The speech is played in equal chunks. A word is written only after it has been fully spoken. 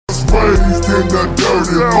raised in the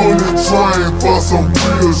dirty bullet train for some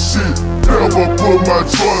real shit. Never put my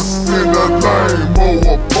trust in a lame or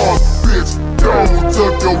a punk bitch. Don't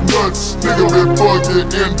tuck your nuts, nigga, before you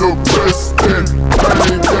end the rest. And I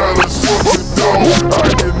ain't gotta swim it down, I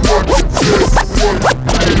can knock your chest.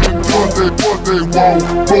 What they want,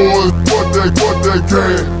 boys, what they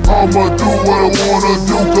can. I'ma do what I wanna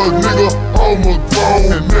do, cause nigga, I'm a grown.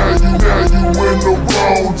 And now you in the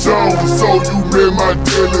wrong zone, so you met my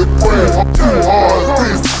daily friend. Too hard,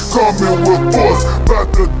 this coming with force, bout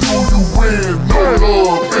to do you in. No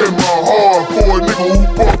love in my heart for a nigga who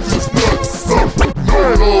bumped his nuts up. No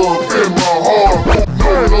love in my heart,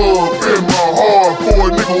 no love in my heart for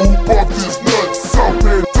a nigga who bumped his nuts up.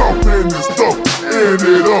 Talking and stuff,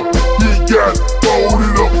 ended up. He got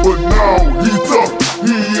folded up, but now he's up.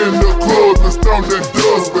 He in the club and stomp that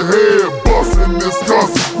dust for head bustin'. There's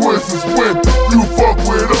consequences when you fuck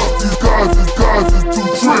with us. These causes to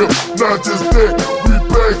trip. Not just that, we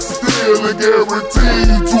back still and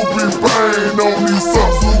guaranteed to be banged on these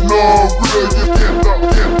sucks who know real. You get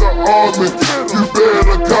the army, you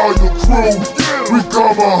better call your crew. We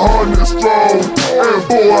come 100 strong, and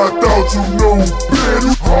boy, I thought you knew.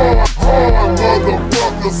 Bitch, hard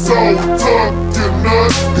motherfucker, so tough, you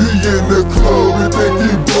nuts. He in the club, he think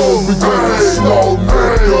he broke because he slow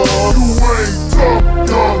nigga. You ain't tough,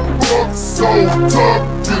 young buck, so tough,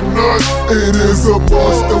 you nuts. It is a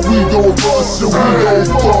must that we gon' rush and we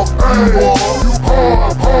gon' fuck you up. You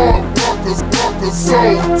hard fucker, so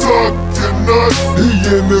tough, you nuts. He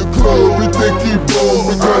in the club, he think he broke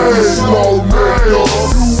because he slow nigga.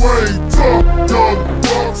 You ain't tough, young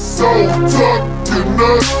buck, so tough, you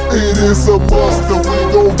nuts. It is a must that we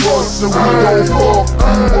gon' rush and we gon'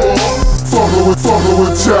 fuck you up. Fuckin'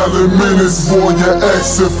 with Charlie Minutes, boy, you're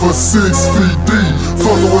asking for 6 feet deep.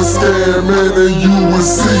 Fuckin' with Scamming and you with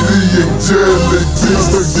CD and Jelly Beans.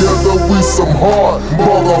 Together we some hard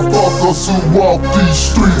motherfuckers who walk these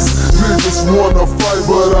streets. Niggas wanna fight,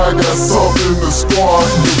 but I got something to squad.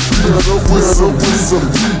 You better with some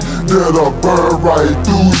heat that'll burn right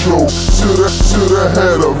through your. Shoulda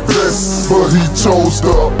had a vest, but he chose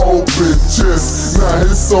the open chest. Now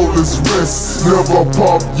his soul is rest, never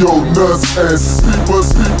pump your nuts. As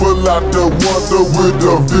people out there wonder with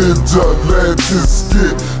the Vigilantes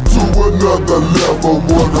get to another level,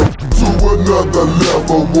 what them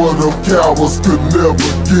cowards could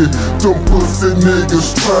never get. Them pussy niggas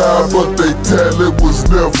tried, but they talent was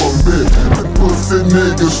never met. Them pussy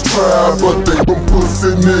niggas tried, but they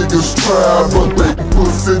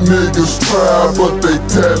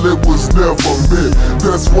talent was never met.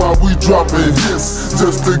 That's why we dropping hits,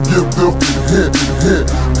 just to give them a hint.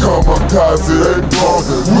 Kamikaze ain't wrong,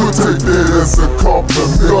 we'll take that as a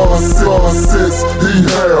compliment. God says he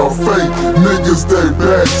have fake niggas, they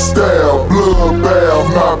backstab. Bloodbath,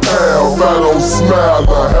 my pal, I don't smile, I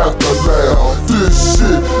have to laugh. This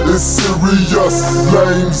shit is serious,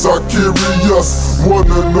 lames are curious.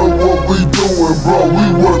 Wanna know what we doing, bro, we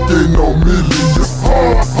working on millions.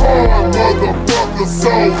 Hard motherfucker, so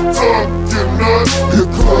tough, you nuts. Your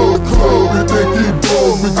club, you think he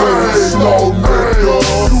broke because he slow nigga.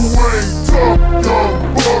 You ain't tough, young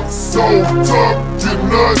buck, so tough, you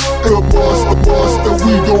nuts. The must that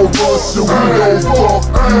we gon' rush and we gon' fuck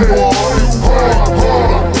you up. Hard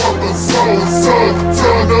mother, so tough,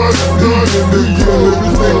 you nuts. He in the yellow,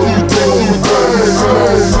 you think he broke because he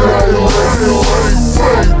slow nigga. You ain't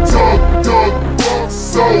tough, young buck,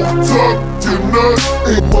 so tough.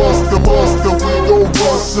 It must that we gon'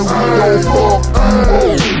 rush and we gon' fuck you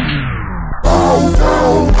up. Bow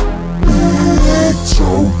down, bitch,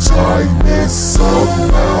 your time is up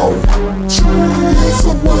now. Trees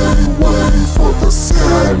away for the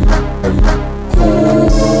sky.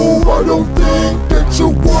 Oh, I don't think that you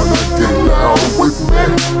wanna get loud with me.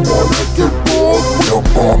 Wanna get bored with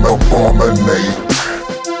abominate.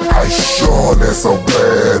 I sure that's a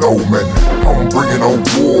bad omen. I'm bringing on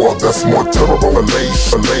war, that's more terrible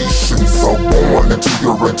relations. So born into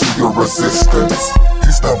your resistance.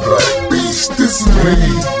 It's the black beast, it's me.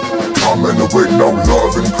 Coming with no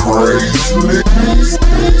love and craze.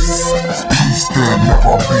 Peace there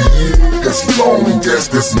never be. As long as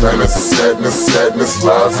this man is sadness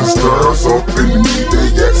lies and stirs up in me. They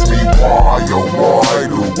ask me why, oh why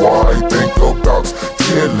do I think about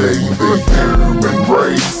killing the human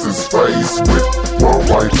race is faced with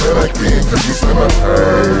worldwide panic, increase in a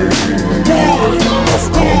hate. I've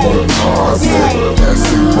come on time, as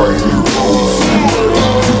it rain rolls.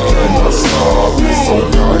 You cannot stop me, so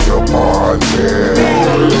now you're mine, yeah.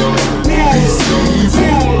 He's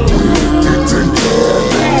evil, wicked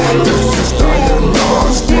together. This is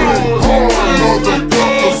Diagnostic. Hard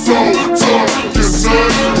motherfucker, so tough, you know.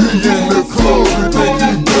 He